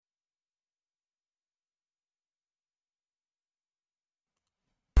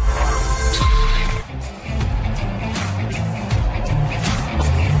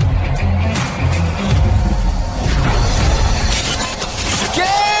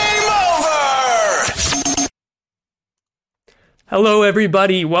Hello,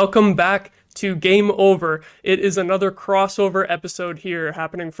 everybody. Welcome back to Game Over. It is another crossover episode here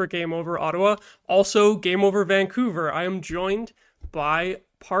happening for Game Over Ottawa. Also, Game Over Vancouver. I am joined by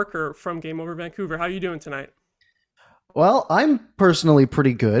Parker from Game Over Vancouver. How are you doing tonight? Well, I'm personally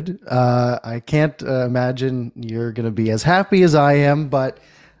pretty good. I can't imagine you're going to be as happy as I am, but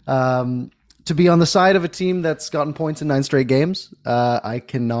to be on the side of a team that's gotten points in 9 straight games, I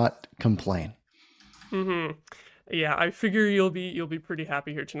cannot complain. Mm-hmm. Yeah, I figure you'll be pretty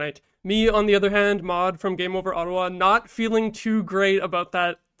happy here tonight. Me, on the other hand, Mod from Game Over Ottawa, not feeling too great about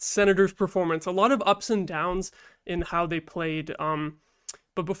that Senators performance. A lot of ups and downs in how they played.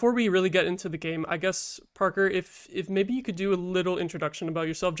 But before we really get into the game, I guess, Parker, if maybe you could do a little introduction about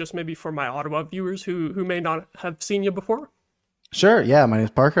yourself, just maybe for my Ottawa viewers who may not have seen you before. Sure. Yeah, my name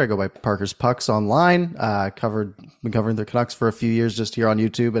is Parker. I go by Parker's Pucks online. Been covering the Canucks for a few years just here on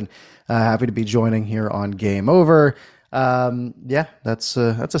YouTube, and happy to be joining here on Game Over. Yeah, that's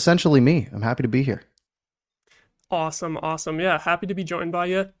essentially me. I'm happy to be here. Awesome, awesome. Yeah, happy to be joined by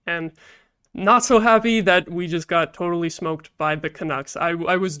you, and not so happy that we just got totally smoked by the Canucks. I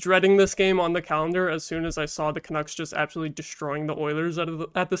was dreading this game on the calendar as soon as I saw the Canucks just absolutely destroying the Oilers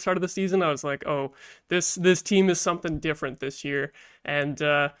at the start of the season. I was like, oh, this team is something different this year. And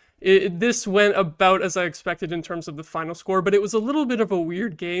this went about as I expected in terms of the final score, but it was a little bit of a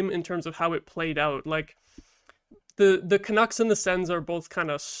weird game in terms of how it played out. Like, the Canucks and the Sens are both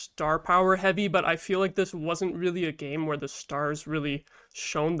kind of star power heavy, but I feel like this wasn't really a game where the stars really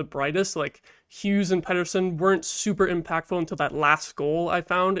shone the brightest. Like, Hughes and Pettersson weren't super impactful until that last goal, I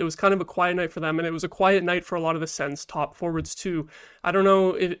found. It was kind of a quiet night for them, and it was a quiet night for a lot of the Sens top forwards too. I don't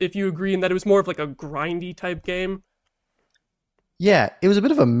know if you agree in that it was more of like a grindy type game. Yeah, it was a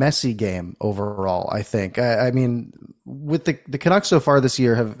bit of a messy game overall, I think. I mean, with the Canucks so far this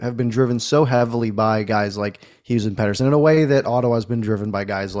year have been driven so heavily by guys like Hughes and Pettersson in a way that Ottawa's been driven by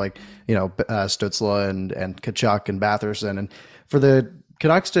guys like, Stützle and Kachuk and Batherson. And for the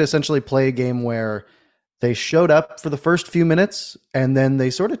Canucks to essentially play a game where they showed up for the first few minutes and then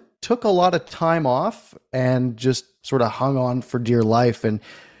they sort of took a lot of time off and just sort of hung on for dear life. And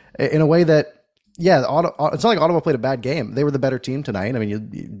in a way that, yeah, it's not like Ottawa played a bad game. They were the better team tonight. I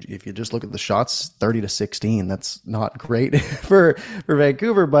mean, if you just look at the shots, 30-16, that's not great for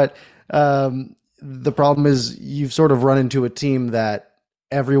Vancouver. But the problem is you've sort of run into a team that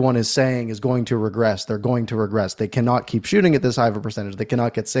everyone is saying is going to regress. They're going to regress. They cannot keep shooting at this high of a percentage. They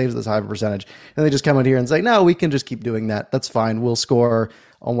cannot get saves at this high of a percentage. And they just come out here and say, no, we can just keep doing that. That's fine. We'll score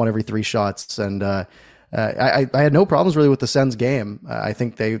on one every 3 shots. And I had no problems really with the Sens game. I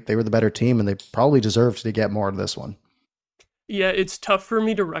think they were the better team, and they probably deserved to get more out of this one. Yeah, it's tough for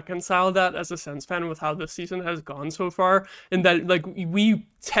me to reconcile that as a Sens fan with how this season has gone so far, and that like we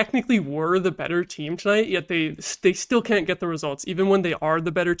technically were the better team tonight, yet they still can't get the results, even when they are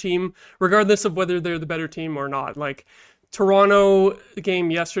the better team, regardless of whether they're the better team or not. Like, Toronto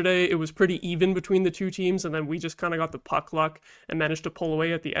game yesterday, it was pretty even between the two teams, and then we just kind of got the puck luck and managed to pull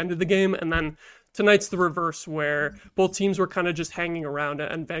away at the end of the game. And then tonight's the reverse, where both teams were kind of just hanging around,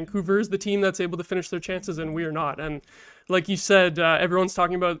 and Vancouver's the team that's able to finish their chances, and we're not. And like you said, everyone's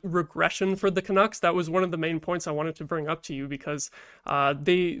talking about regression for the Canucks. That was one of the main points I wanted to bring up to you, because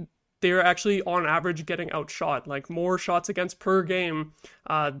they're actually on average getting outshot, like more shots against per game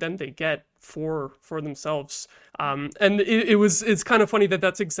than they get for themselves. And it's kind of funny that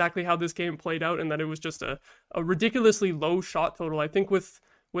that's exactly how this game played out, and that it was just a ridiculously low shot total. I think with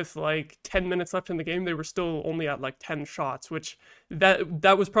like 10 minutes left in the game, they were still only at like 10 shots, which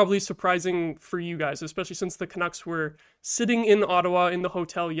that was probably surprising for you guys, especially since the Canucks were sitting in Ottawa in the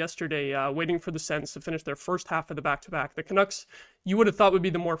hotel yesterday, waiting for the Sens to finish their first half of the back-to-back. The Canucks, you would have thought would be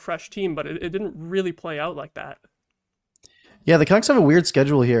the more fresh team, but it didn't really play out like that. Yeah, the Canucks have a weird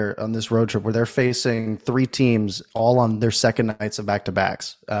schedule here on this road trip where they're facing 3 teams all on their second nights of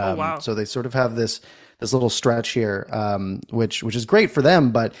back-to-backs. Oh, wow. So they sort of have this little stretch here, which is great for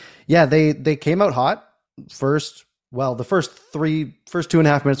them. But yeah, they came out hot first. Well, the first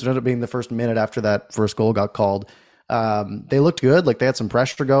 2.5 minutes, which ended up being the first minute after that first goal got called. They looked good. Like, they had some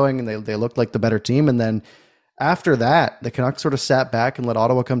pressure going, and they looked like the better team. And then after that, the Canucks sort of sat back and let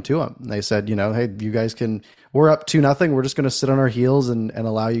Ottawa come to them. And they said, hey, you guys we're up 2-0. We're just going to sit on our heels and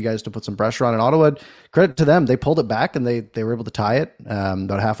allow you guys to put some pressure on. And Ottawa, credit to them, they pulled it back, and they were able to tie it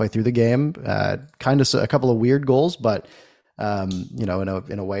about halfway through the game. Kind of a couple of weird goals, but in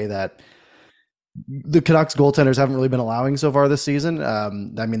a way that the Canucks goaltenders haven't really been allowing so far this season. I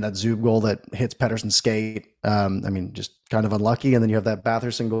mean, that Zub goal that hits Pettersson's skate, just kind of unlucky. And then you have that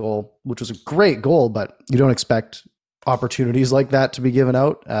Batherson goal, which was a great goal, but you don't expect opportunities like that to be given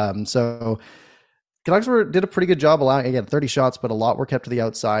out. So Canucks did a pretty good job allowing, again, 30 shots, but a lot were kept to the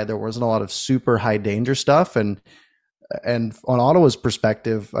outside. There wasn't a lot of super high danger stuff. And on Ottawa's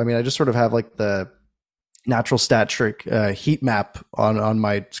perspective, I mean, I just sort of have like the natural stat trick heat map on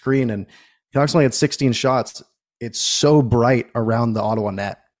my screen, and Canucks only had 16 shots. It's so bright around the Ottawa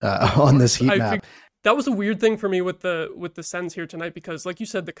net on this heat map. That was a weird thing for me with the Sens here tonight, because like you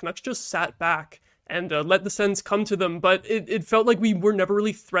said, the Canucks just sat back and let the Sens come to them, but it felt like we were never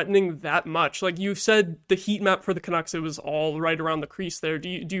really threatening that much. Like you said, the heat map for the Canucks, it was all right around the crease there. Do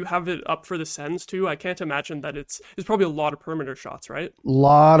you have it up for the Sens too? I can't imagine that it's probably a lot of perimeter shots, right? A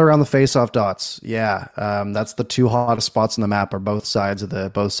lot around the face-off dots. Yeah, that's the two hottest spots on the map, are both sides of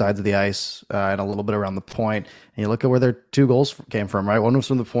the ice, and a little bit around the point. And you look at where their two goals came from, right? One was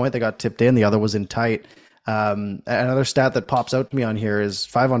from the point, they got tipped in. The other was in tight. Another stat that pops out to me on here is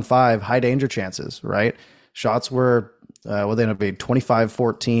 5-on-5 high danger chances, right? Shots were, they ended up being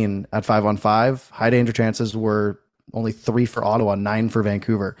 25-14 at 5-on-5. High danger chances were only 3 for Ottawa, 9 for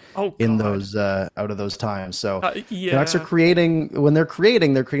Vancouver in those, out of those times. So Canucks are when they're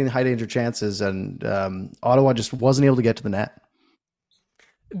creating high danger chances, and Ottawa just wasn't able to get to the net.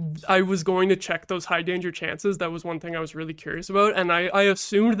 I was going to check those high danger chances. That was one thing I was really curious about. And I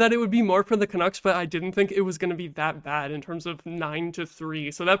assumed that it would be more for the Canucks, but I didn't think it was going to be that bad in terms of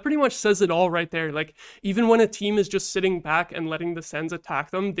 9-3. So that pretty much says it all right there. Like, even when a team is just sitting back and letting the Sens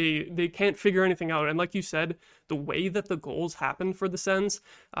attack them, they can't figure anything out. And like you said, the way that the goals happened for the Sens,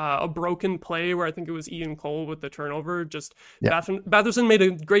 a broken play where I think it was Ian Cole with the turnover, Batherson made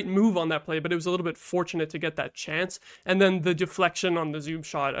a great move on that play, but it was a little bit fortunate to get that chance. And then the deflection on the Zub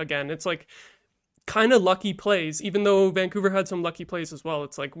shot, again, it's like kind of lucky plays, even though Vancouver had some lucky plays as well.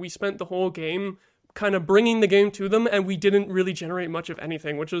 It's like we spent the whole game kind of bringing the game to them, and we didn't really generate much of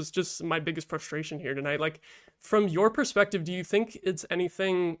anything, which was just my biggest frustration here tonight. Like, from your perspective, do you think it's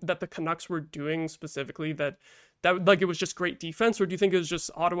anything that the Canucks were doing specifically that like it was just great defense, or do you think it was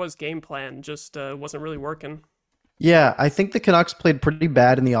just Ottawa's game plan just wasn't really working? Yeah, I think the Canucks played pretty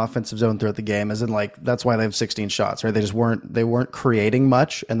bad in the offensive zone throughout the game, as in, like, that's why they have 16 shots, right? They weren't creating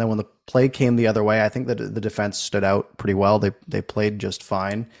much, and then when the play came the other way, I think that the defense stood out pretty well. They played just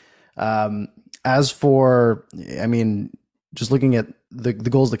fine. As for, I mean, just looking at the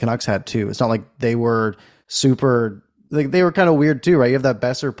goals the Canucks had too, it's not like they were super. They were kind of weird too, right? You have that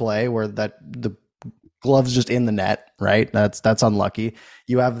Besser play where the glove's just in the net, right? That's unlucky.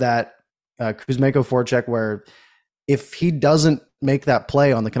 You have that Kuzmenko forecheck where, if he doesn't make that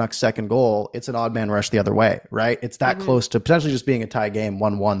play on the Canucks' second goal, it's an odd man rush the other way, right? It's that close to potentially just being a tie game,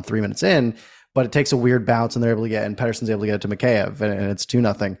 1-1, 3 minutes in, but it takes a weird bounce, and they're able to and Pettersson's able to get it to Mikheyev, and it's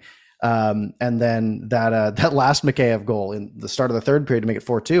 2-0. And then that last Mikheyev goal in the start of the third period to make it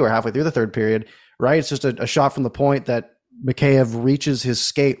 4-2, or halfway through the third period, right? It's just a shot from the point that Mikheyev reaches his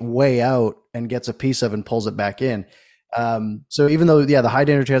skate way out and gets a piece of and pulls it back in. So even though, the high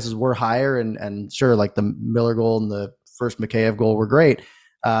danger chances were higher, and sure, like the Miller goal and the first Mikheyev goal were great,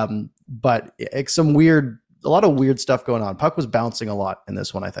 but it's a lot of weird stuff going on. Puck was bouncing a lot in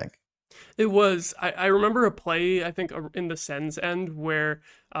this one, I think. It was. I remember a play, I think, in the Sens end where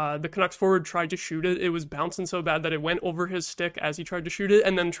the Canucks forward tried to shoot it. It was bouncing so bad that it went over his stick as he tried to shoot it,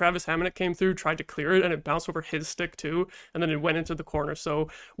 and then Travis Hamonic came through, tried to clear it, and it bounced over his stick too, and then it went into the corner. So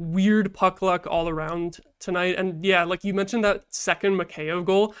weird puck luck all around tonight. And yeah, like you mentioned that second Mikheyev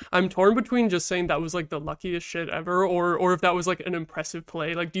goal, I'm torn between just saying that was like the luckiest shit ever, or if that was like an impressive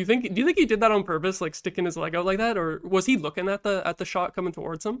play. Like, do you think he did that on purpose, like sticking his leg out like that, or was he looking at the shot coming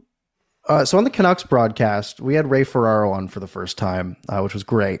towards him? So on the Canucks broadcast, we had Ray Ferraro on for the first time, which was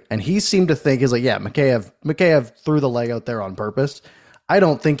great. And he seemed to think, he's like, yeah, Mikheyev threw the leg out there on purpose. I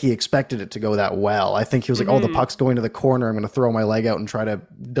don't think he expected it to go that well. I think he was like, oh, the puck's going to the corner. I'm going to throw my leg out and try to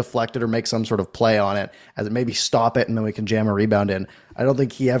deflect it or make some sort of play on it, as it maybe stop it, and then we can jam a rebound in. I don't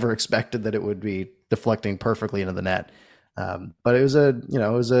think he ever expected that it would be deflecting perfectly into the net. But it was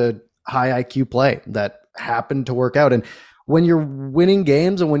a high IQ play that happened to work out. And when you're winning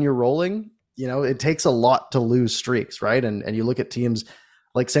games and when you're rolling, it takes a lot to lose streaks, right? And you look at teams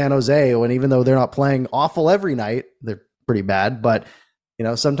like San Jose, when even though they're not playing awful every night, they're pretty bad. But,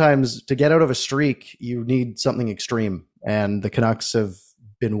 sometimes to get out of a streak, you need something extreme. And the Canucks have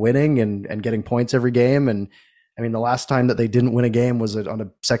been winning and getting points every game. And I mean, the last time that they didn't win a game was on a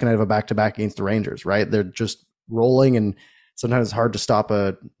second night of a back-to-back against the Rangers, right? They're just rolling, and sometimes it's hard to stop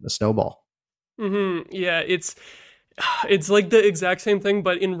a snowball. Yeah, it's like the exact same thing,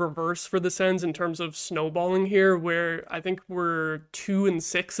 but in reverse for the Sens in terms of snowballing here, where I think we're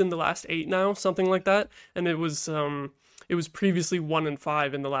 2-6 in the last 8 now, something like that. And it was it was previously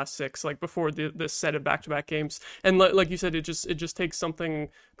 1-5 in the last 6, like before this set of back-to-back games. And like you said, it just takes something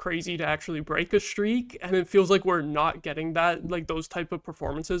crazy to actually break a streak, and it feels like we're not getting that, like those type of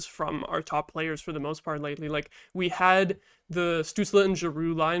performances from our top players for the most part lately. Like we had the Stützle and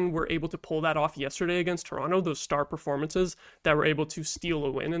Giroux line were able to pull that off yesterday against Toronto, those star performances that were able to steal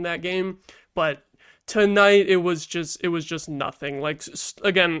a win in that game. But tonight it was just nothing. Like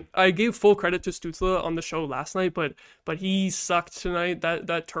again, I gave full credit to Stützle on the show last night, but he sucked tonight.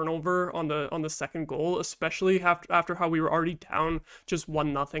 That turnover on the second goal, especially after how we were already down just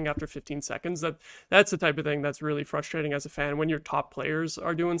 1-0 after 15 seconds. That's the type of thing that's really frustrating as a fan when your top players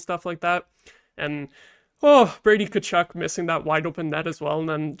are doing stuff like that. And Brady Tkachuk missing that wide open net as well. And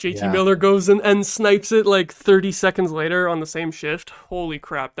then JT Miller goes and snipes it like 30 seconds later on the same shift. Holy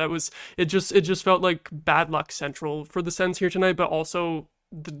crap. It just felt like bad luck central for the Sens here tonight, but also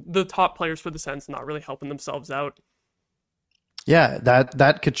the top players for the Sens not really helping themselves out. Yeah, that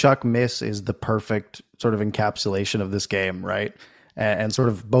Tkachuk miss is the perfect sort of encapsulation of this game, right? And sort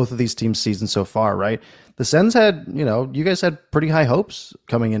of both of these teams' seasons so far, right? The Sens had, you guys had pretty high hopes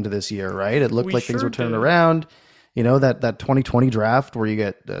coming into this year, right? It looked like things were turning around. That 2020 draft where you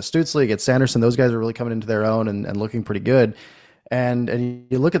get Stützle, you get Sanderson, those guys are really coming into their own and looking pretty good. And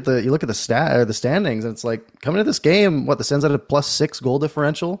you look at the standings, and it's like coming to this game, the Sens had a +6 goal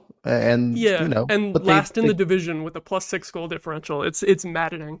differential, and and last in the division with a +6 goal differential. It's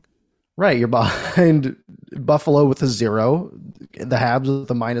maddening. Right, you're behind Buffalo with a 0, the Habs with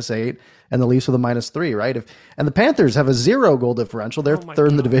a -8, and the Leafs with a -3, right? And the Panthers have a 0 goal differential. They're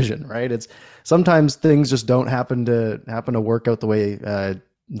third in the division, right? It's sometimes things just don't happen to work out the way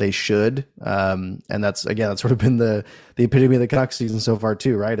they should. And that's sort of been the epitome of the Canucks season so far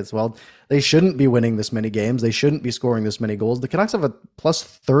too, right? They shouldn't be winning this many games. They shouldn't be scoring this many goals. The Canucks have a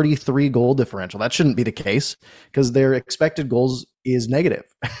 +33 goal differential. That shouldn't be the case because their expected goals is negative.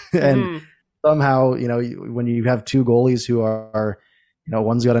 And somehow, when you have two goalies who are,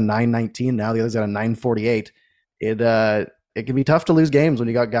 one's got a 919 now, the other's got a 948, it can be tough to lose games when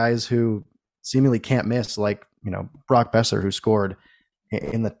you got guys who seemingly can't miss, like, Brock Besser, who scored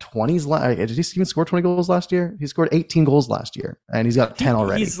in the 20s. Did he even score 20 goals last year? He scored 18 goals last year, and he's got 10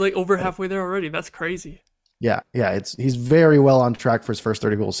 already. He's like over halfway there already. That's crazy. Yeah. He's very well on track for his first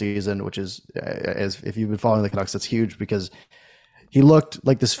 30-goal season, which is, as if you've been following the Canucks, that's huge because he looked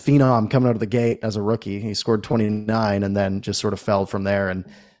like this phenom coming out of the gate as a rookie. He scored 29 and then just sort of fell from there, and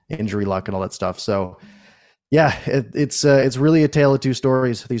injury luck and all that stuff. So, yeah, it's really a tale of two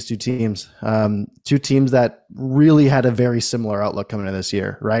stories, these two teams. Two teams that really had a very similar outlook coming into this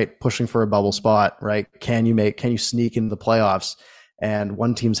year, right? Pushing for a bubble spot, right? Can you sneak into the playoffs? And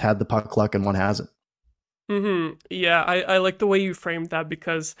one team's had the puck luck and one hasn't. Mm-hmm. Yeah, I like the way you framed that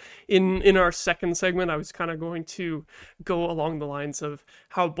because in our second segment, I was kind of going to go along the lines of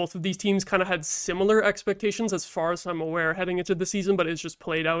how both of these teams kind of had similar expectations as far as I'm aware heading into the season, but it's just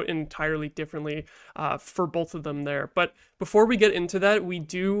played out entirely differently for both of them there. But before we get into that, we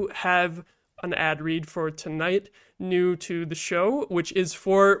do have an ad read for tonight, new to the show, which is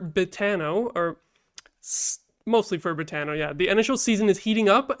for Betano, or mostly for Betano, yeah. The NHL season is heating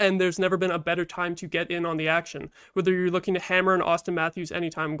up, and there's never been a better time to get in on the action. Whether you're looking to hammer an Austin Matthews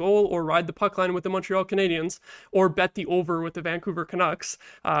anytime goal, or ride the puck line with the Montreal Canadiens, or bet the over with the Vancouver Canucks,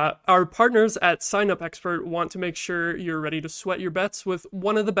 our partners at Sign Up Expert want to make sure you're ready to sweat your bets with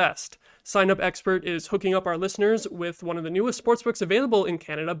one of the best. Sign Up Expert is hooking up our listeners with one of the newest sportsbooks available in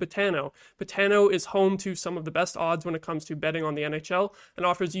Canada, Betano. Betano is home to some of the best odds when it comes to betting on the NHL and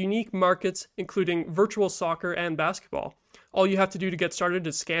offers unique markets, including virtual soccer and basketball. All you have to do to get started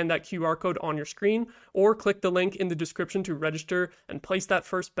is scan that QR code on your screen or click the link in the description to register and place that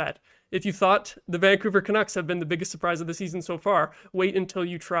first bet. If you thought the Vancouver Canucks have been the biggest surprise of the season so far, wait until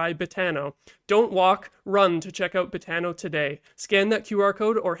you try Betano. Don't walk, run to check out Betano today. Scan that QR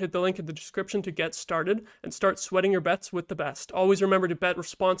code or hit the link in the description to get started and start sweating your bets with the best. Always remember to bet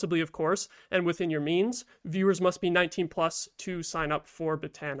responsibly, of course, and within your means. Viewers must be 19 plus to sign up for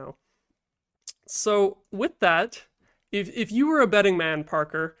Betano. So with that, if you were a betting man,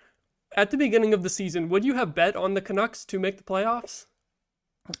 Parker, at the beginning of the season, would you have bet on the Canucks to make the playoffs?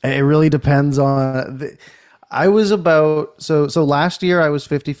 It really depends on I was about so last year I was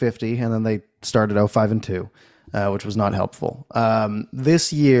 50-50, and then they started out 5-2, which was not helpful.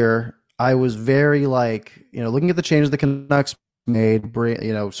 This year I was very looking at the changes the Canucks made,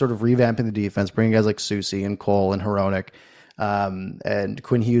 sort of revamping the defense, bringing guys like Susie and Cole and Hronek, and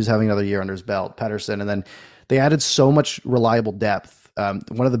Quinn Hughes having another year under his belt, Pettersson, and then they added so much reliable depth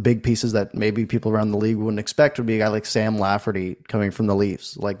one of the big pieces that maybe people around the league wouldn't expect would be a guy like Sam Lafferty coming from the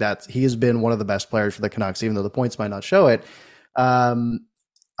Leafs. Like that, he has been one of the best players for the Canucks, even though the points might not show it.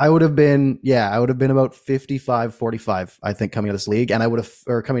 I would have been about 55-45, I think, coming to this league, and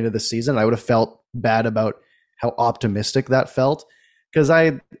coming to this season, I would have felt bad about how optimistic that felt, because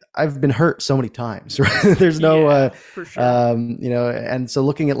I've been hurt so many times, right? There's no, for sure. And so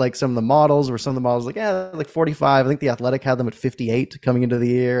looking at like some of the models, where some of the models like, like 45, I think the Athletic had them at 58 coming into the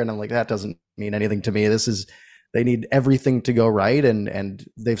year. And I'm like, that doesn't mean anything to me. They need everything to go right. And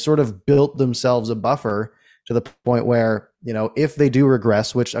they've sort of built themselves a buffer to the point where, if they do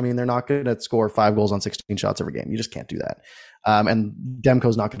regress, which, I mean, they're not going to score 5 goals on 16 shots every game. You just can't do that. And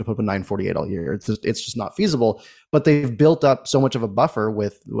Demko's not going to put up a 948 all year. It's just not feasible. But they've built up so much of a buffer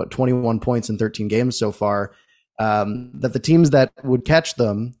with 21 points in 13 games so far, that the teams that would catch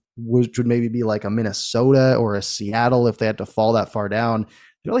them, which would maybe be like a Minnesota or a Seattle if they had to fall that far down,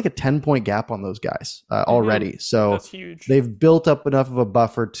 they're like a 10-point gap on those guys already. So that's huge. They've built up enough of a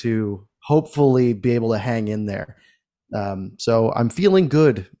buffer to hopefully be able to hang in there. So I'm feeling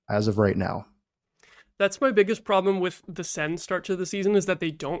good as of right now. That's my biggest problem with the Sens start to the season, is that they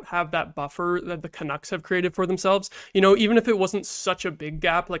don't have that buffer that the Canucks have created for themselves. Even if it wasn't such a big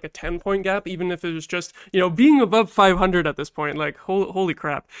gap, like a 10-point gap, even if it was just, being above 500 at this point, like, holy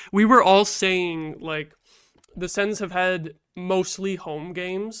crap. We were all saying, like, the Sens have had mostly home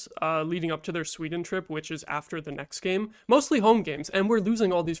games leading up to their Sweden trip, which is after the next game. Mostly home games, and we're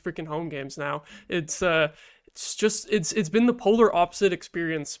losing all these freaking home games now. It's been the polar opposite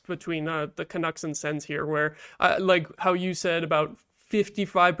experience between the Canucks and Sens here, where like how you said about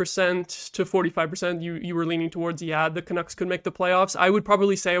 55% to 45%, you were leaning towards, the Canucks could make the playoffs. I would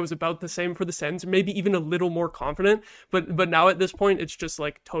probably say I was about the same for the Sens, maybe even a little more confident, but now at this point it's just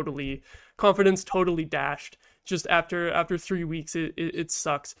like confidence totally dashed. Just after 3 weeks, it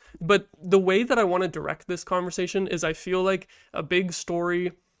sucks. But the way that I want to direct this conversation is, I feel like a big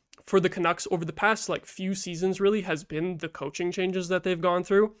story for the Canucks over the past few seasons really has been the coaching changes that they've gone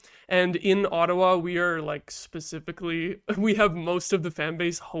through. And in Ottawa, we are we have most of the fan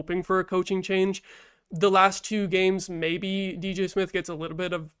base hoping for a coaching change. The last 2 games, maybe DJ Smith gets a little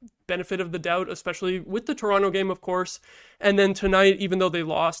bit of benefit of the doubt, especially with the Toronto game, of course. And then tonight, even though they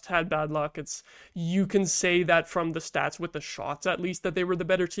lost, had bad luck, you can say that from the stats with the shots, at least, that they were the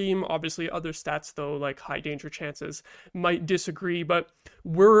better team. Obviously, other stats, though, like high danger chances, might disagree. But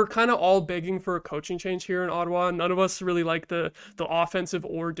we're kind of all begging for a coaching change here in Ottawa. None of us really like the offensive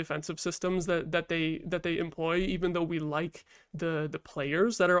or defensive systems that they employ, even though we like the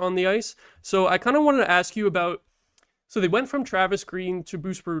players that are on the ice. So I kind of wanted to ask you about, so they went from Travis Green to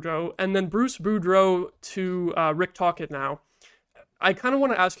Bruce Boudreau, and then Bruce Boudreau to Rick Tocchet now. I kind of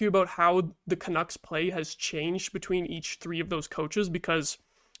want to ask you about how the Canucks play has changed between each 3 of those coaches, because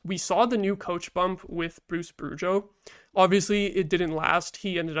we saw the new coach bump with Bruce Boudreau. Obviously, it didn't last.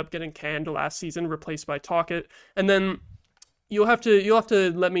 He ended up getting canned last season, replaced by Tocchet. And then you'll have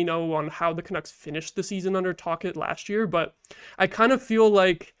to let me know on how the Canucks finished the season under Tocchet last year. But I kind of feel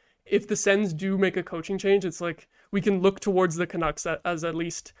like if the Sens do make a coaching change, it's like we can look towards the Canucks as at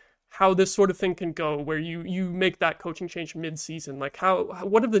least how this sort of thing can go, where you make that coaching change mid-season. Like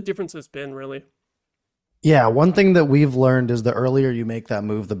what have the differences been, really? Yeah, one thing that we've learned is the earlier you make that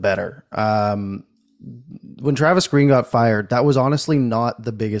move, the better. When Travis Green got fired, that was honestly not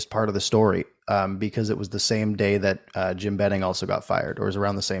the biggest part of the story, because it was the same day that Jim Benning also got fired, or it was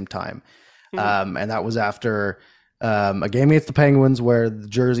around the same time. Mm-hmm. And that was after a game against the Penguins where the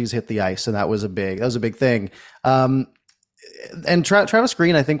jerseys hit the ice, and that was a big thing. And Travis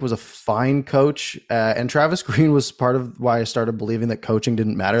Green, I think, was a fine coach. And Travis Green was part of why I started believing that coaching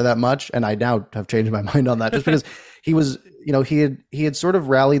didn't matter that much. And I now have changed my mind on that, just because he was, he had sort of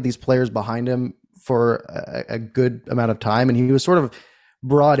rallied these players behind him for a good amount of time. And he was sort of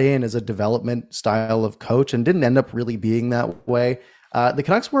brought in as a development style of coach and didn't end up really being that way. The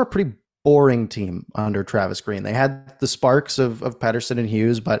Canucks were a pretty boring team under Travis Green. They had the sparks of Pettersson and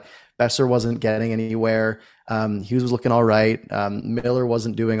Hughes, but Besser wasn't getting anywhere. Hughes was looking all right. Miller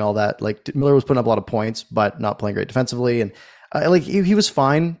wasn't doing all that. Like, Miller was putting up a lot of points, but not playing great defensively. And he was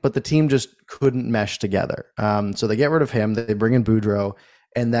fine, but the team just couldn't mesh together. So they get rid of him. They bring in Boudreau,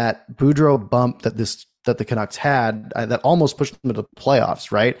 and that Boudreau bump that the Canucks had that almost pushed them into the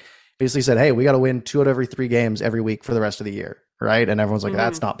playoffs, right? Basically said, hey, we got to win 2 out of every 3 games every week for the rest of the year, right? And everyone's like,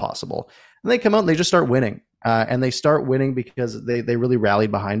 that's not possible. And they come out and they just start winning. And they start winning because they really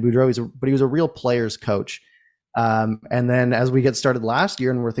rallied behind Boudreau. But he was a real players coach. And then as we get started last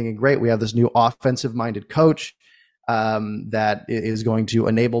year, and we're thinking, great, we have this new offensive-minded coach that is going to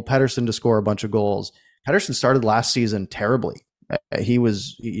enable Pettersson to score a bunch of goals. Pettersson started last season terribly. He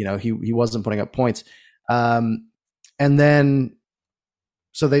was, he wasn't putting up points. And then,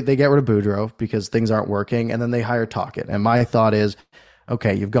 so they get rid of Boudreaux because things aren't working, and then they hire Tocchet. And my thought is,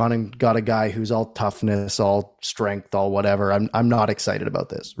 okay, you've gone and got a guy who's all toughness, all strength, all whatever. I'm not excited about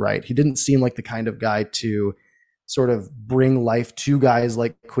this, right? He didn't seem like the kind of guy to sort of bring life to guys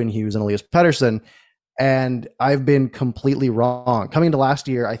like Quinn Hughes and Elias Pettersson. And I've been completely wrong. Coming into last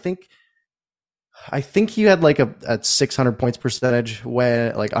year, I think he had like a 600 points percentage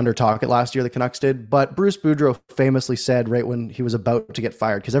when like under Tocchet last year, the Canucks did. But Bruce Boudreau famously said right when he was about to get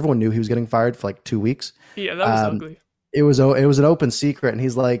fired, because everyone knew he was getting fired for like 2 weeks. Yeah, that was ugly. It was an open secret. And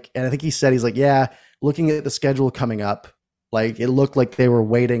he's like, and I think he said, he's like, yeah, looking at the schedule coming up, like it looked like they were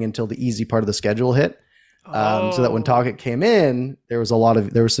waiting until the easy part of the schedule hit. So that when Tocchet came in, there was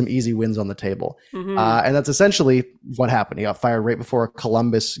some easy wins on the table. Mm-hmm. And that's essentially what happened. He got fired right before a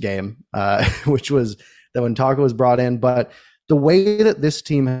Columbus game, which was that when Tocchet was brought in. But the way that this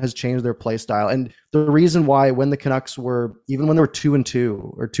team has changed their play style, and the reason why when the Canucks were, even when they were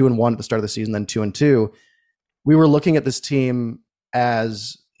 2-2 or 2-1 at the start of the season, then 2-2, we were looking at this team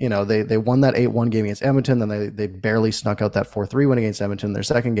as, they won that 8-1 game against Edmonton. Then they barely snuck out that 4-3 win against Edmonton in their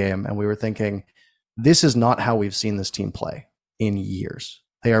second game. And we were thinking, this is not how we've seen this team play in years.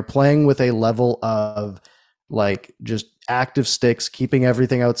 They are playing with a level of like just active sticks, keeping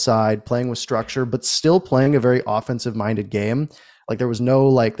everything outside, playing with structure, but still playing a very offensive minded game. Like there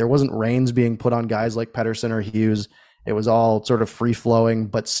wasn't reins being put on guys like Pettersson or Hughes. It was all sort of free flowing,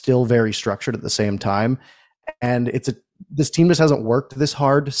 but still very structured at the same time. And this team just hasn't worked this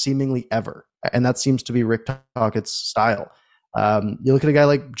hard seemingly ever. And that seems to be Rick Tocchet's style. You look at a guy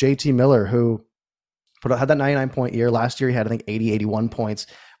like JT Miller, who had that 99-point year. Last year he had, I think, 81 points,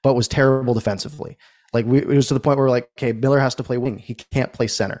 but was terrible defensively. Like it was to the point where we're like, okay, Miller has to play wing. He can't play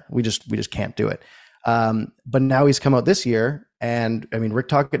center. We just can't do it. But now he's come out this year, and I mean, Rick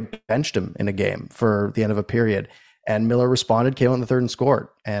Tocchet benched him in a game for the end of a period, and Miller responded, came out in the third and scored.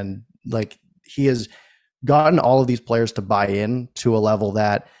 And like he has gotten all of these players to buy in to a level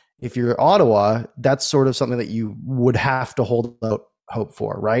that if you're Ottawa, that's sort of something that you would have to hold out hope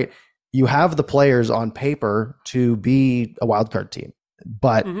for, right? You have the players on paper to be a wildcard team,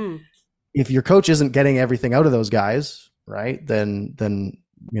 but if your coach isn't getting everything out of those guys, right, then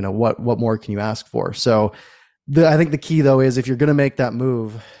what more can you ask for? So I think the key though is if you're going to make that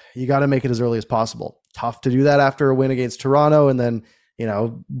move, you got to make it as early as possible. Tough to do that after a win against Toronto and then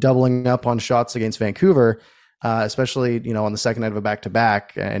doubling up on shots against Vancouver, especially on the second night of a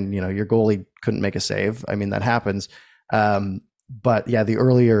back-to-back, and your goalie couldn't make a save. I mean, that happens. But yeah, the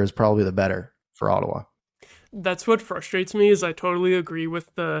earlier is probably the better for Ottawa. That's what frustrates me, is I totally agree with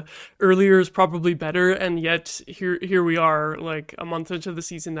the earlier is probably better, and yet here we are like a month into the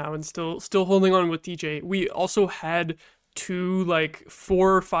season now and still holding on with DJ. We also had 2 like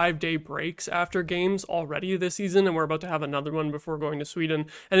 4 or 5 day breaks after games already this season, and we're about to have another one before going to Sweden,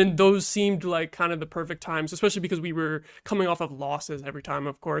 and those seemed like kind of the perfect times, especially because we were coming off of losses every time.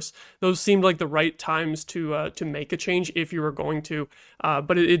 Of course, those seemed like the right times to make a change if you were going to,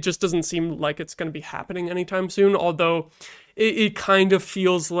 but it just doesn't seem like it's going to be happening anytime soon, although it kind of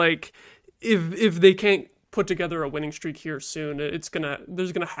feels like if they can't put together a winning streak here soon, there's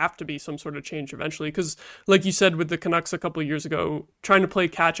gonna have to be some sort of change eventually, because like you said with the Canucks a couple of years ago, trying to play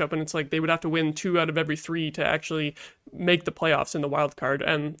catch up, and it's like they would have to win 2 out of every 3 to actually make the playoffs in the wild card,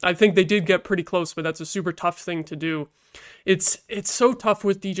 and I think they did get pretty close, but that's a super tough thing to do. It's so tough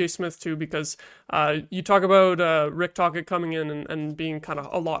with DJ Smith too, because you talk about Rick Tocchet coming in and being kind of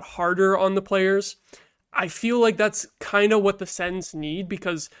a lot harder on the players. I feel like that's kind of what the Sens need,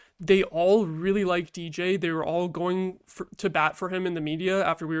 because they all really like DJ. They were all going to bat for him in the media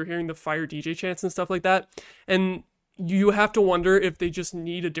after we were hearing the fire DJ chants and stuff like that. And you have to wonder if they just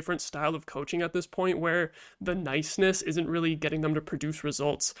need a different style of coaching at this point, where the niceness isn't really getting them to produce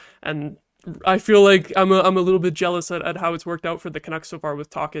results. And I feel like I'm a little bit jealous at how it's worked out for the Canucks so far with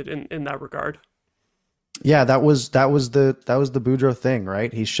Tocchet in that regard. Yeah, that was the Boudreau thing,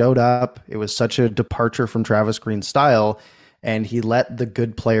 right? He showed up. It was such a departure from Travis Green's style, and he let the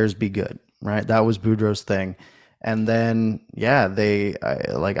good players be good, right? That was Boudreau's thing. And then, yeah,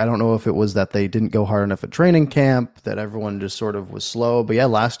 I don't know if it was that they didn't go hard enough at training camp, that everyone just sort of was slow. But yeah,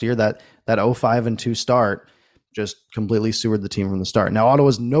 last year that 0-5-2 start just completely sewered the team from the start. Now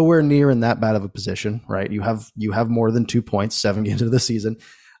Ottawa's nowhere near in that bad of a position, right? You have more than 2 points, 7 games into the season,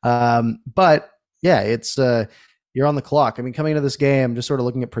 but yeah, it's you're on the clock. I mean, coming into this game, just sort of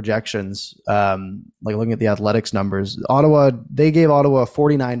looking at projections, like looking at the Athletics numbers, they gave Ottawa a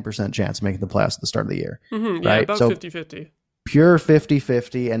 49% chance of making the playoffs at the start of the year. Mm-hmm, yeah, right? About 50-50. Pure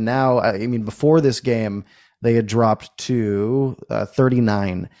 50-50. And now, I mean, before this game, they had dropped to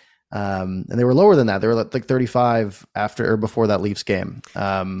 39. And they were lower than that. They were like 35 after or before that Leafs game.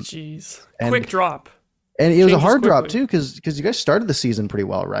 Jeez. Quick drop. And it was a hard drop too, because you guys started the season pretty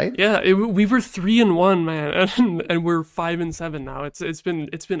well, right? Yeah, we were 3-1, man, and we're 5-7 now. It's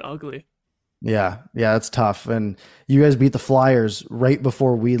been ugly. Yeah, it's tough. And you guys beat the Flyers right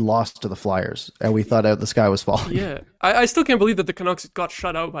before we lost to the Flyers, and we thought the sky was falling. Yeah, I still can't believe that the Canucks got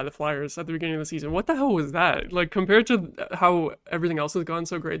shut out by the Flyers at the beginning of the season. What the hell was that? Like, compared to how everything else has gone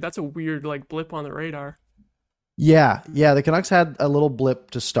so great, that's a weird like blip on the radar. Yeah, the Canucks had a little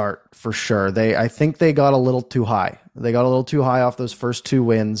blip to start for sure. I think they got a little too high. They got a little too high off those first two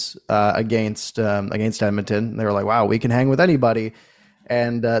wins against Edmonton. They were like, wow, we can hang with anybody.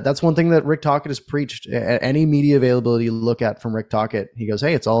 And that's one thing that Rick Tocchet has preached. Any media availability you look at from Rick Tocchet, he goes,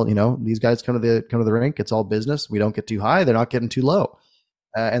 hey, it's all, these guys come to the rink. It's all business. We don't get too high. They're not getting too low.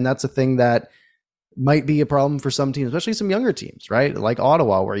 And that's a thing that might be a problem for some teams, especially some younger teams, right? Like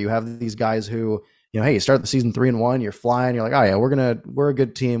Ottawa, where you have these guys who, hey, you start the season 3-1, you're flying. You're like, oh yeah, we're a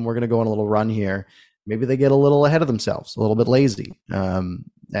good team. We're going to go on a little run here. Maybe they get a little ahead of themselves, a little bit lazy.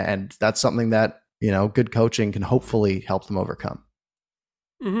 And that's something that, good coaching can hopefully help them overcome.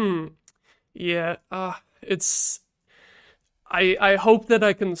 Yeah. I hope that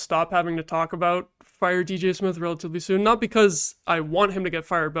I can stop having to talk about fire DJ Smith relatively soon. Not because I want him to get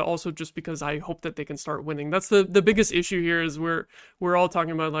fired, but also just because I hope that they can start winning. That's the biggest issue here is we're all talking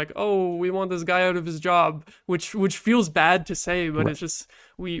about like, oh, we want this guy out of his job, which feels bad to say, but It's just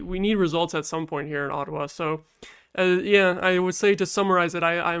we need results at some point here in Ottawa. So I would say to summarize it,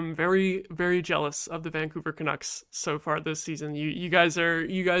 I'm very, very jealous of the Vancouver Canucks so far this season. You guys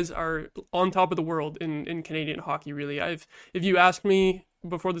are on top of the world in Canadian hockey, really. If you asked me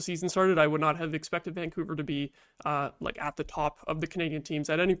before the season started, I would not have expected Vancouver to be like at the top of the Canadian teams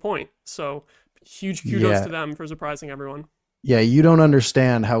at any point. So huge kudos to them for surprising everyone. Yeah, you don't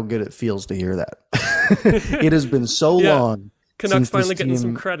understand how good it feels to hear that. It has been so long. Canucks finally getting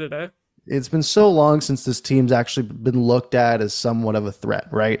some credit, eh? It's been so long since this team's actually been looked at as somewhat of a threat,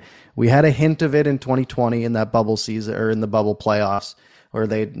 right? We had a hint of it in 2020 in that bubble season or in the bubble playoffs where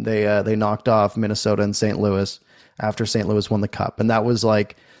they knocked off Minnesota and St. Louis after St. Louis won the cup. And that was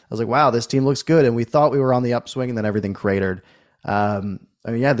like, I was like, wow, this team looks good. And we thought we were on the upswing and then everything cratered.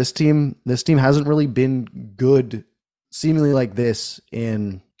 This team hasn't really been good seemingly like this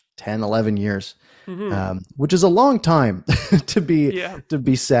in 10, 11 years, which is a long time to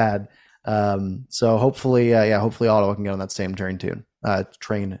be sad. So hopefully Ottawa can get on that same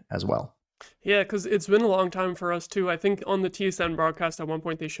train as well. Yeah, because it's been a long time for us too. I think on the TSN broadcast at one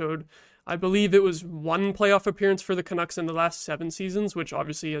point they showed, I believe it was one playoff appearance for the Canucks in the last 7 seasons, which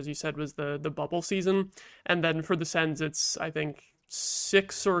obviously, as you said, was the bubble season. And then for the Sens, it's, I think,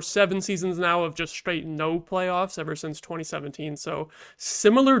 6 or 7 seasons now of just straight no playoffs ever since 2017. So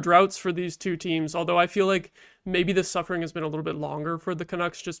similar droughts for these two teams, although I feel like maybe the suffering has been a little bit longer for the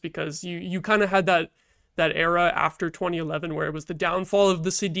Canucks just because you kind of had that era after 2011 where it was the downfall of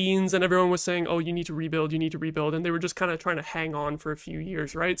the Sedins and everyone was saying, oh, you need to rebuild. And they were just kind of trying to hang on for a few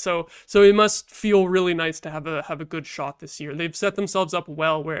years, right? So it must feel really nice to have a good shot this year. They've set themselves up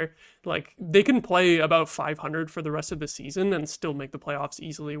well where like they can play about 500 for the rest of the season and still make the playoffs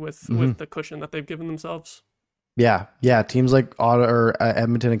easily with the cushion that they've given themselves. Yeah. Teams like Ottawa or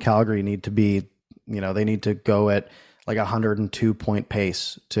Edmonton and Calgary need to be, they need to go at like 102 point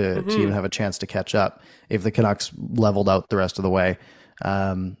pace to even have a chance to catch up if the Canucks leveled out the rest of the way.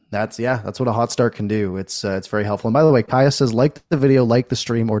 That's what a hot start can do. It's very helpful. And by the way, Kaya says, like the video, like the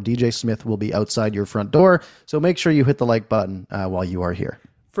stream, or DJ Smith will be outside your front door. So make sure you hit the like button while you are here.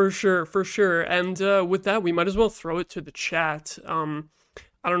 For sure. And with that, we might as well throw it to the chat.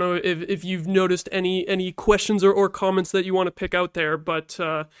 I don't know if you've noticed any questions or comments that you want to pick out there, but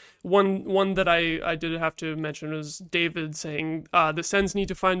one that I did have to mention was David saying the Sens need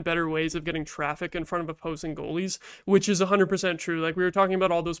to find better ways of getting traffic in front of opposing goalies, which is 100% true. Like we were talking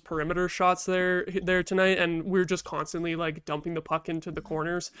about all those perimeter shots there tonight, and we're just constantly like dumping the puck into the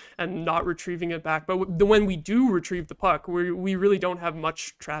corners and not retrieving it back. But when we do retrieve the puck, we really don't have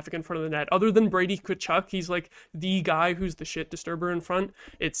much traffic in front of the net other than Brady Tkachuk. He's like the guy who's the shit disturber in front.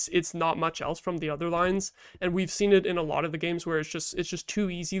 It's not much else from the other lines, and we've seen it in a lot of the games where it's just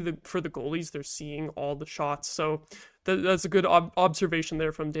too easy for the goalies. They're seeing all the shots, so that's a good observation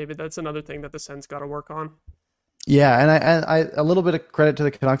there from David. That's another thing that the Sens got to work on. Yeah, and I a little bit of credit to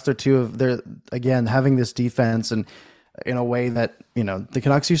the Canucks there too, of they're again having this defense and in a way that the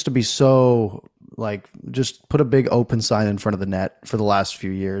Canucks used to be so like just put a big open sign in front of the net for the last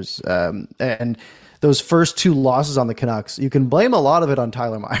few years, and those first two losses on the Canucks, you can blame a lot of it on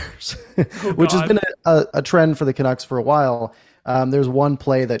Tyler Myers, Oh which has God. been a trend for the Canucks for a while. There's one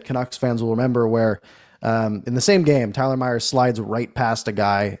play that Canucks fans will remember where in the same game, Tyler Myers slides right past a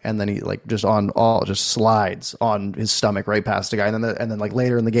guy, and then he like just slides on his stomach right past a guy, and then like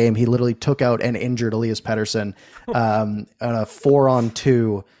later in the game, he literally took out and injured Elias Pettersson on a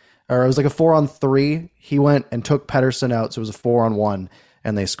 4-on-2, or it was like a 4-on-3. He went and took Pettersson out, so it was a 4-on-1,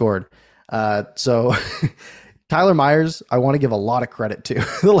 and they scored. So Tyler Myers, I want to give a lot of credit to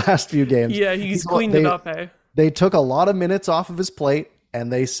the last few games. Yeah, he's cleaned it up, eh? They took a lot of minutes off of his plate,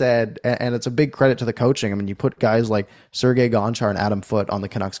 and they said, and it's a big credit to the coaching. I mean, you put guys like Sergei Gonchar and Adam Foote on the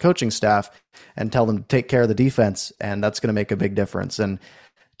Canucks coaching staff and tell them to take care of the defense, and that's going to make a big difference. And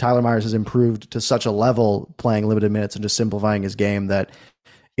Tyler Myers has improved to such a level playing limited minutes and just simplifying his game that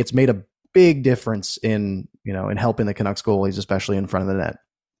it's made a big difference in helping the Canucks goalies, especially in front of the net.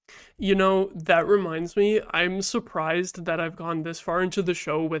 That reminds me, I'm surprised that I've gone this far into the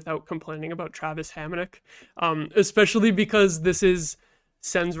show without complaining about Travis Hamonic, especially because this is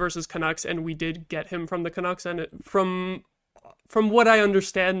Sens versus Canucks, and we did get him from the Canucks, and from what I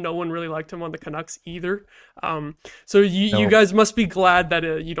understand, no one really liked him on the Canucks either. So you guys must be glad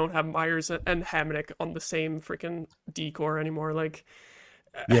that you don't have Myers and Hamonic on the same freaking decor anymore. Like,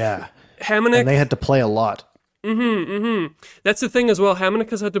 yeah, Hamonic, and they had to play a lot. That's the thing as well.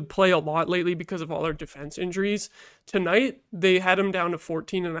 Hamonic has had to play a lot lately because of all our defense injuries. Tonight, they had him down to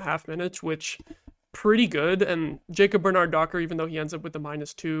 14 and a half minutes, which pretty good. And Jacob Bernard-Docker, even though he ends up with the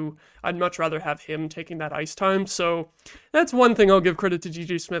 -2, I'd much rather have him taking that ice time. So that's one thing I'll give credit to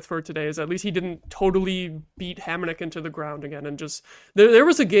G.J. Smith for today, is at least he didn't totally beat Hamonic into the ground again. And just there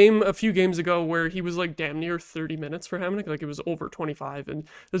was a few games ago where he was like damn near 30 minutes for Hamonic, like it was over 25, and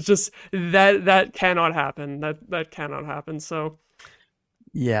it's just that cannot happen. That cannot happen. So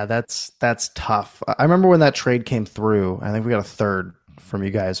yeah, that's tough. I remember when that trade came through. I think we got a third from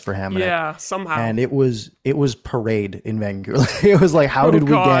you guys for Hamonic. Yeah, somehow. And it was parade in Vancouver. It was like, how did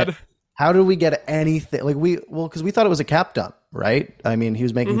we get anything? Like because we thought it was a cap dump, right? I mean, he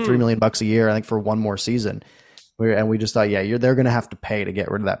was making $3 million a year, I think, for one more season. And we just thought, yeah, they're going to have to pay to get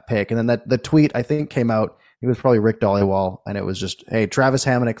rid of that pick. And then the tweet, I think, came out. It was probably Rick Dollywall, and it was just, hey, Travis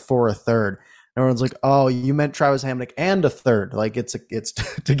Hamonic for a third. And everyone's like, oh, you meant Travis Hamonic and a third. Like it's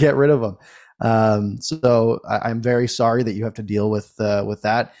to get rid of him. So I'm very sorry that you have to deal with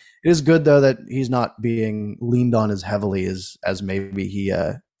that. It is good though that he's not being leaned on as heavily as maybe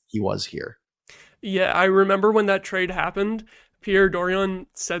he was here. Yeah, I remember when that trade happened, Pierre Dorion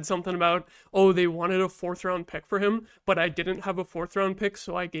said something about, oh, they wanted a 4th round pick for him, but I didn't have a 4th round pick,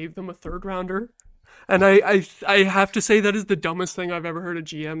 so I gave them a 3rd rounder. And I have to say that is the dumbest thing I've ever heard a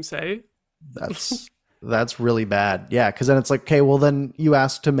GM say. That's really bad. Yeah, because then it's like, okay, well then you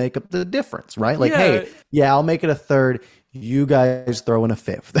asked to make up the difference, right? Like, hey, yeah, I'll make it a 3rd. You guys throw in a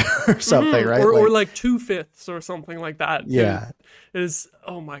 5th or something, right? Or like 2 5ths or something like that. Yeah.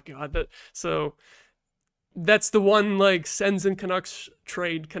 Oh my God. That's the one like Sens and Canucks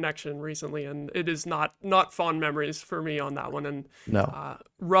trade connection recently, and it is not fond memories for me on that one. And no,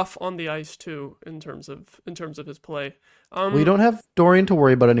 rough on the ice too in terms of his play. We don't have Dorian to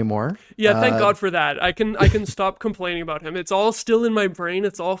worry about anymore. Yeah, thank God for that. I can stop complaining about him. It's all still in my brain.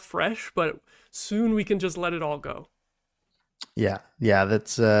 It's all fresh, but soon we can just let it all go. Yeah.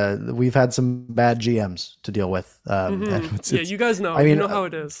 That's we've had some bad GMs to deal with. You guys know. I mean, you know how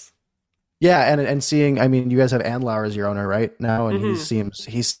it is. Yeah, and seeing, I mean, you guys have Andlauer as your owner right now, and he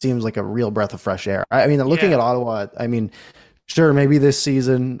seems like a real breath of fresh air. I mean, looking at Ottawa, I mean, sure, maybe this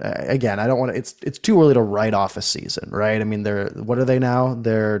season, again, I don't want to, it's too early to write off a season, right? I mean, what are they now?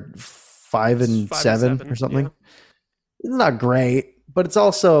 They're 5-7 or something. Yeah. It's not great, but it's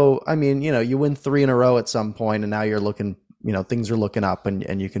also, I mean, you win 3 in a row at some point, and now you're looking, things are looking up,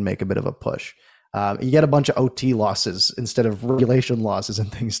 and you can make a bit of a push. You get a bunch of OT losses instead of regulation losses, and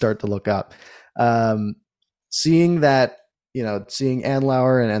things start to look up. Seeing that, seeing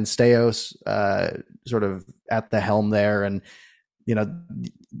Andlauer and Steos sort of at the helm there, and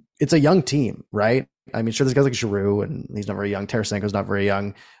it's a young team, right? I mean, sure, there's guys like Giroux, and he's not very young. Tarasenko's not very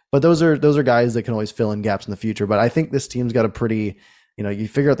young, but those are guys that can always fill in gaps in the future. But I think this team's got a pretty, you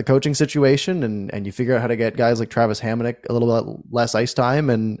figure out the coaching situation, and you figure out how to get guys like Travis Hamonic a little bit less ice time,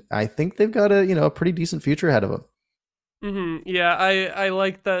 and I think they've got a pretty decent future ahead of them. Mm-hmm. Yeah, I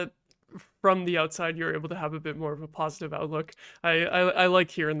like that. From the outside, you're able to have a bit more of a positive outlook. I like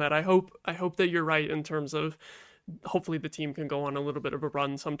hearing that. I hope that you're right in terms of hopefully the team can go on a little bit of a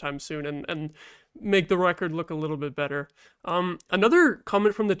run sometime soon and make the record look a little bit better. Another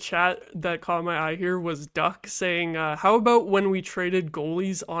comment from the chat that caught my eye here was Duck saying, how about when we traded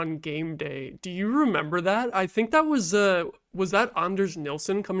goalies on game day? Do you remember that? I think that was that Anders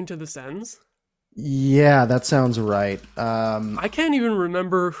Nilsson coming to the Sens? Yeah, that sounds right. I can't even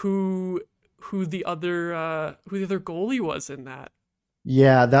remember who the other goalie was in that.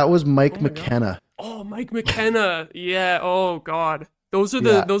 Yeah, that was Mike McKenna. Oh, Mike McKenna. Yeah. Oh God. Those are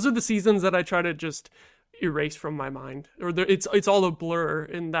the seasons that I try to just erase from my mind, or it's all a blur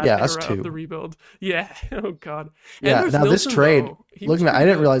in that era of the rebuild. Yeah. Oh God. Yeah. Now this trade, looking at, I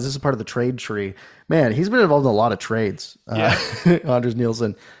didn't realize this is part of the trade tree. Man, he's been involved in a lot of trades. Yeah. Anders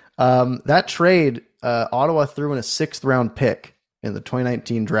Nielsen. That trade, Ottawa threw in a 6th round pick in the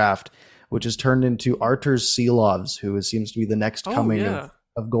 2019 draft, which has turned into Arturs Silovs, who seems to be the next coming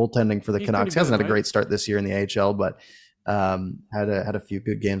of goaltending for the Canucks. He hasn't had a great start this year in the AHL, but had a few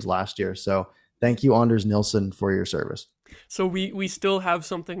good games last year. So thank you, Anders Nilsson, for your service. So we still have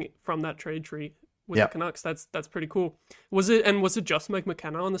something from that trade tree with the Canucks. That's pretty cool. Was it just Mike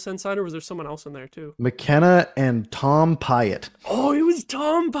McKenna on the Sens side, or was there someone else in there too? McKenna and Tom Pyatt. Oh, it was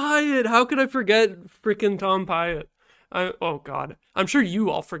Tom Pyatt. How could I forget freaking Tom Pyatt? Oh God, I'm sure you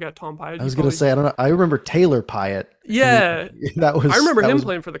all forget Tom Pyatt. I was gonna say, I don't know. I remember Taylor Pyatt. Yeah, I remember him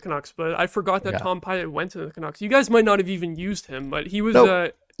playing for the Canucks, but I forgot that Tom Pyatt went to the Canucks. You guys might not have even used him, but he was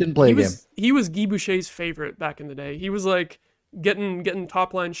didn't play a game. He was Guy Boucher's favorite back in the day. He was like getting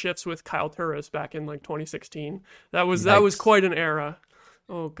top line shifts with Kyle Turris back in like 2016. That was quite an era.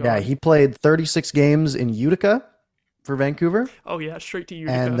 Oh God. Yeah, he played 36 games in Utica for Vancouver. Oh yeah, straight to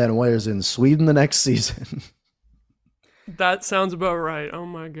Utica. And then was in Sweden the next season. That sounds about right. Oh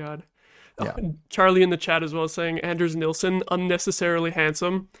my God. Yeah. Charlie in the chat as well saying Anders Nilsson, unnecessarily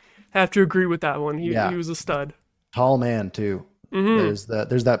handsome. Have to agree with that one. He was a stud. Tall man too. Mm-hmm.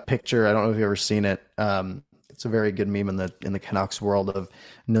 There's that picture. I don't know if you've ever seen it. It's a very good meme in the Canucks world of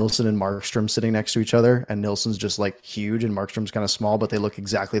Nilsson and Markstrom sitting next to each other, and Nilsson's just like huge and Markstrom's kind of small, but they look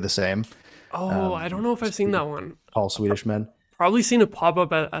exactly the same. Oh, I don't know if I've seen that one. Tall Swedish men. Probably seen it pop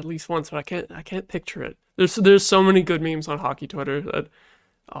up at least once, but I can't picture it. There's so many good memes on hockey Twitter that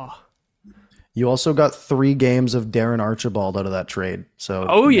You also got 3 games of Darren Archibald out of that trade. So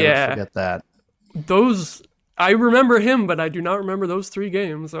never forget that. Those I remember him, but I do not remember those 3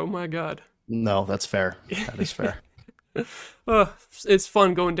 games. Oh my God. No, that's fair. That is fair. It's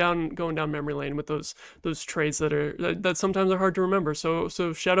fun going down memory lane with those trades that sometimes are hard to remember. So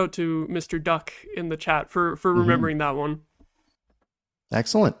shout out to Mr. Duck in the chat for remembering that one.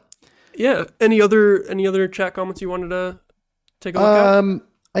 Excellent. Yeah. Any other chat comments you wanted to take a look at?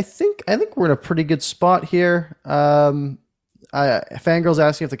 I think we're in a pretty good spot here. Fangirl's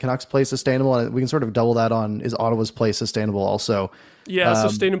asking if the Canucks play sustainable, and we can sort of double that on, is Ottawa's play sustainable also? Yeah,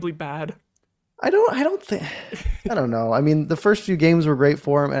 sustainably bad. I don't know. I mean, the first few games were great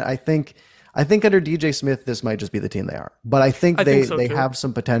for him, and I think under DJ Smith this might just be the team they are. But I think they have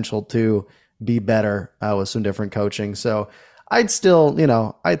some potential to be better with some different coaching. So I'd still,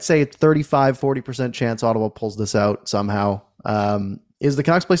 I'd say 35-40% chance Ottawa pulls this out somehow. Is the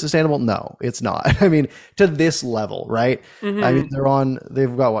Canucks play sustainable? No, it's not. I mean, to this level, right? Mm-hmm. I mean,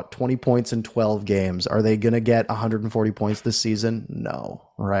 they've got 20 points in 12 games. Are they going to get 140 points this season? No,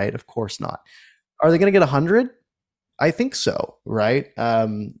 right? Of course not. Are they going to get 100? I think so, right?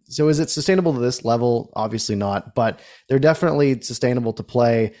 So is it sustainable to this level? Obviously not, but they're definitely sustainable to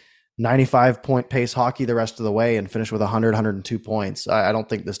play 95-point pace hockey the rest of the way and finish with 100, 102 points. I don't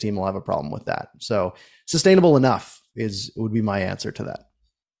think this team will have a problem with that. So sustainable enough would be my answer to that.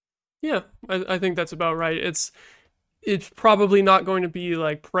 Yeah, I think that's about right. It's probably not going to be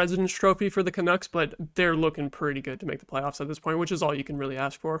like President's Trophy for the Canucks, but they're looking pretty good to make the playoffs at this point, which is all you can really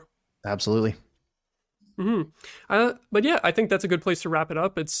ask for. Absolutely. Mm-hmm. But yeah, I think that's a good place to wrap it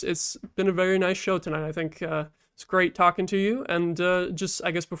up. It's been a very nice show tonight. I think it's great talking to you. And just,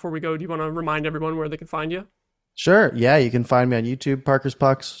 I guess before we go, do you want to remind everyone where they can find you? Sure. Yeah, you can find me on YouTube, Parker's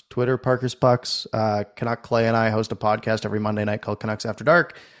Pucks, Twitter, Parker's Pucks. Canuck Clay and I host a podcast every Monday night called Canucks After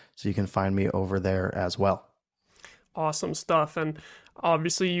Dark, so you can find me over there as well. Awesome stuff. And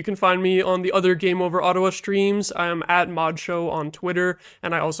obviously you can find me on the other Game Over Ottawa streams. I'm at Mod Show on Twitter,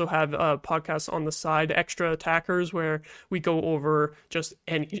 and I also have a podcast on the side, Extra Attackers, where we go over just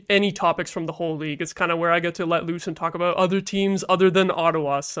any topics from the whole league. It's kind of where I get to let loose and talk about other teams other than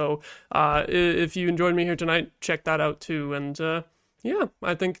Ottawa. So if you enjoyed me here tonight, check that out too. And yeah,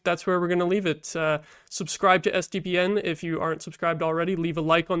 I think that's where we're going to leave it. Subscribe to SDPN if you aren't subscribed already. Leave a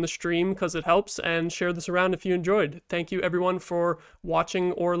like on the stream because it helps, and share this around if you enjoyed. Thank you everyone for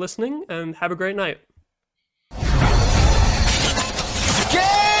watching or listening, and have a great night.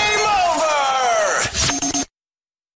 Game